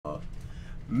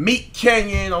Meat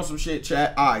Canyon on some shit,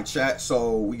 chat. Alright, chat.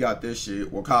 So we got this shit.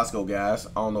 We're Costco guys. I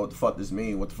don't know what the fuck this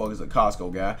means. What the fuck is a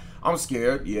Costco guy? I'm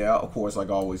scared. Yeah, of course, like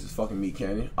always, it's fucking Meat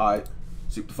Canyon. Alright,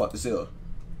 see what the fuck this is.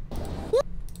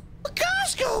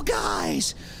 Costco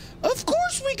guys! Of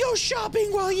course we go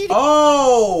shopping while eating.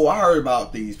 Oh, I heard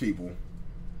about these people.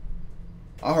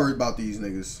 I heard about these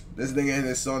niggas. This nigga and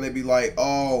his son, they be like,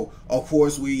 oh, of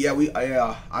course yeah,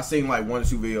 I seen like 1 or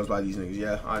 2 videos by these niggas.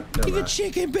 Yeah, the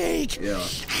chicken bake. Yeah.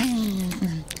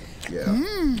 Yeah,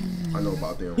 I know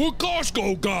about them. We're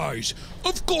Costco guys.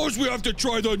 Of course we have to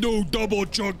try the new double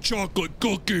chunk chocolate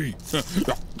cookie.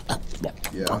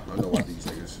 Yeah, I know about these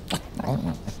niggas.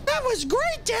 That was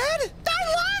great, Dad. I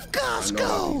love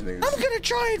Costco. I'm gonna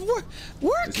try and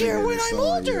work here when I'm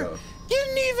older. Yeah. Get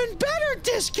an even better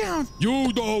discount.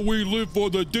 You know we live for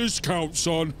the discount,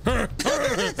 son.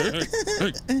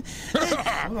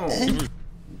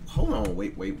 Hold on,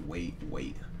 wait.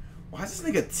 Why is this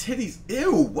nigga titties?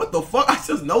 Ew, what the fuck? I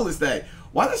just noticed that.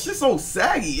 Why this shit so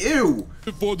saggy? Ew.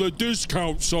 For the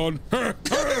discount, son.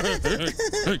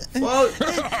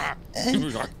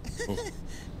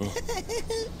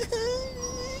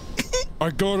 I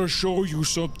gotta show you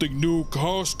something new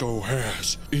Costco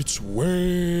has. It's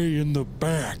way in the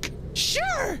back.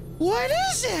 Sure. What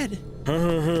is it?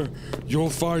 You'll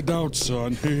find out,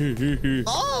 son.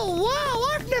 Oh, wow.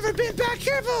 I've never been back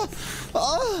here before.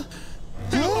 Oh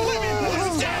no!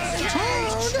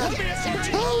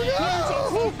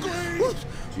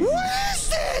 What is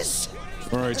this?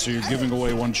 All right, so you're giving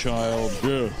away 1 child.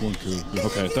 Yeah, 1 kid.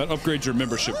 Okay, that upgrades your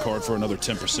membership card for another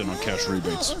 10% on cash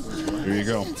rebates. Here you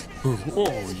go.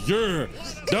 Oh, yeah.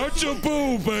 That's a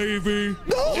boo, baby.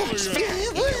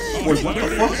 Wait, what the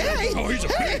fuck? Oh, he's a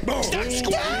big boy. Dad, is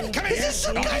this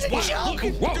some kind of joke?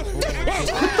 What the fuck?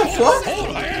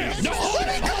 Hold on. No, hold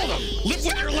him. Lift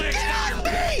with your legs.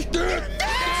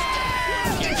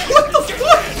 What the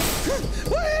fuck?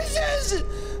 What is this?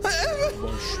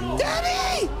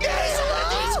 Daddy! Daddy's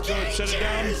alive! Set it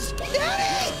down.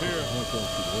 Daddy!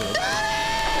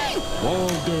 Daddy!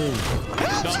 Long day.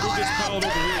 Now move this pallet over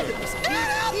here. Dad,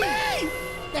 help me!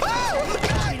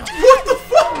 What the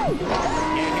fuck?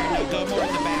 Yeah, go more in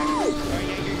the back. Oh,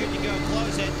 yeah, you're good to go.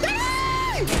 Close it.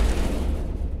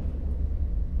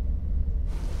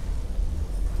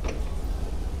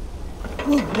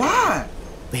 Why?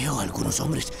 Veo a algunos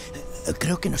hombres.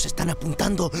 Creo que nos están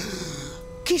apuntando.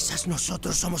 Quizás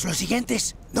nosotros somos los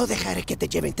siguientes. No dejaré que te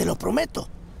lleven, te lo prometo.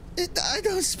 I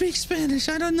don't speak Spanish.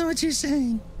 I don't know what you're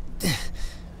saying.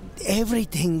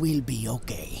 Everything will be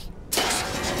okay.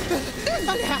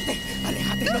 Aléjate,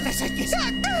 aléjate, no te acerques. No,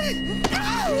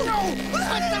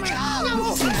 suéltame.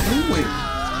 No.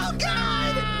 Oh,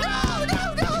 God.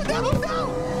 No.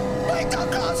 Wait, don't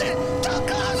close it. Don't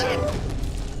close it.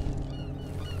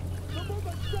 Move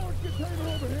that storage container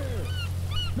over here.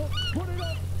 No, put it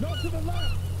up. No, to the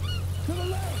left. To the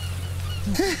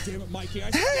left. Damn it, Mikey.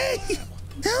 Hey!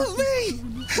 Help me!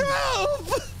 Help!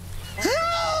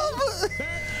 Help!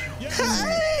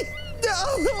 Hey! No!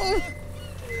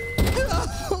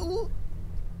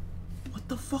 What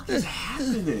the fuck is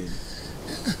happening?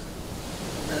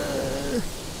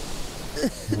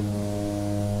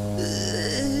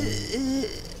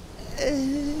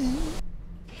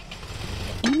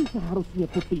 Ini seharusnya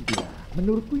putihnya.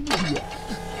 Menurutku ini dia.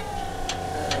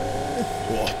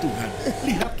 Wah Tuhan,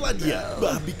 lihatlah dia.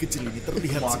 Babi kecil ini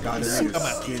terlihat sangat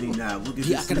amat.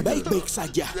 Dia akan baik-baik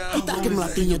saja. Kita akan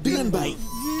melatihnya dengan baik.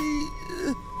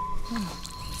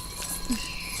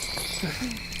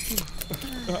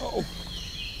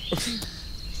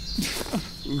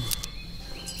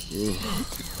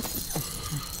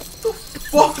 The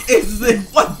fuck is this?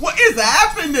 What is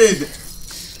happening?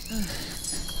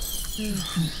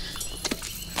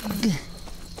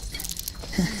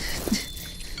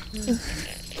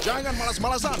 Jangan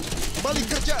malas-malasan. Balik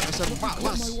kerja, dasar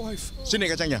malas. Sini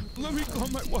kacangnya. Let me call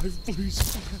my wife, please.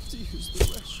 I have to use the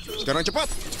restroom. Sekarang cepat.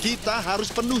 Kita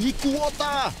harus penuhi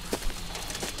kuota.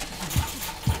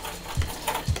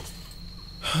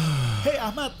 Hei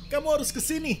Ahmad, kamu harus ke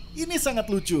sini. Ini sangat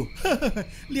lucu.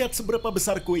 Lihat seberapa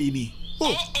besar kue ini.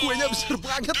 Oh, kuenya besar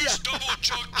banget ya. This double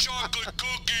chunk chocolate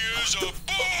cookie is a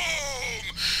boom.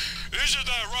 Isn't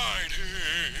that right?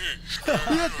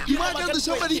 Lihat, dimakan tuh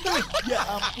sama dia. Ya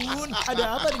ampun,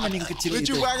 ada apa dengan yang kecil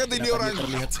Lucu itu? banget ini Kenapa orang. dia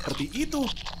terlihat seperti itu.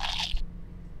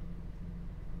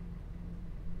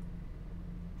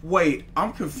 Wait,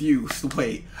 I'm confused.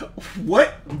 Wait,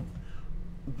 what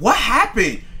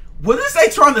happened? What is they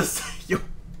trying to say? Yo,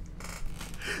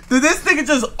 did this nigga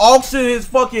just auction his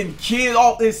fucking kid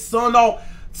off, his son off,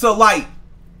 to like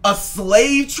a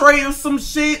slave trade or some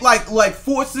shit, like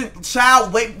forcing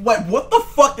child labor. Like, what the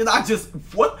fuck did I just?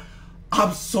 What?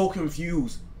 I'm so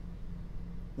confused.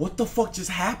 What the fuck just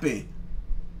happened?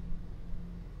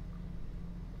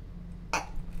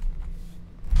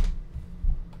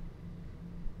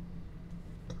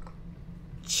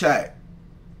 Chat.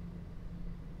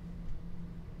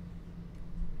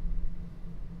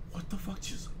 What the fuck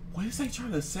just? What is they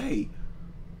trying to say?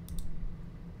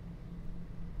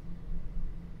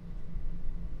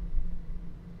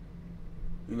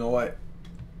 You know what?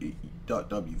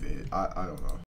 WVid. I don't know.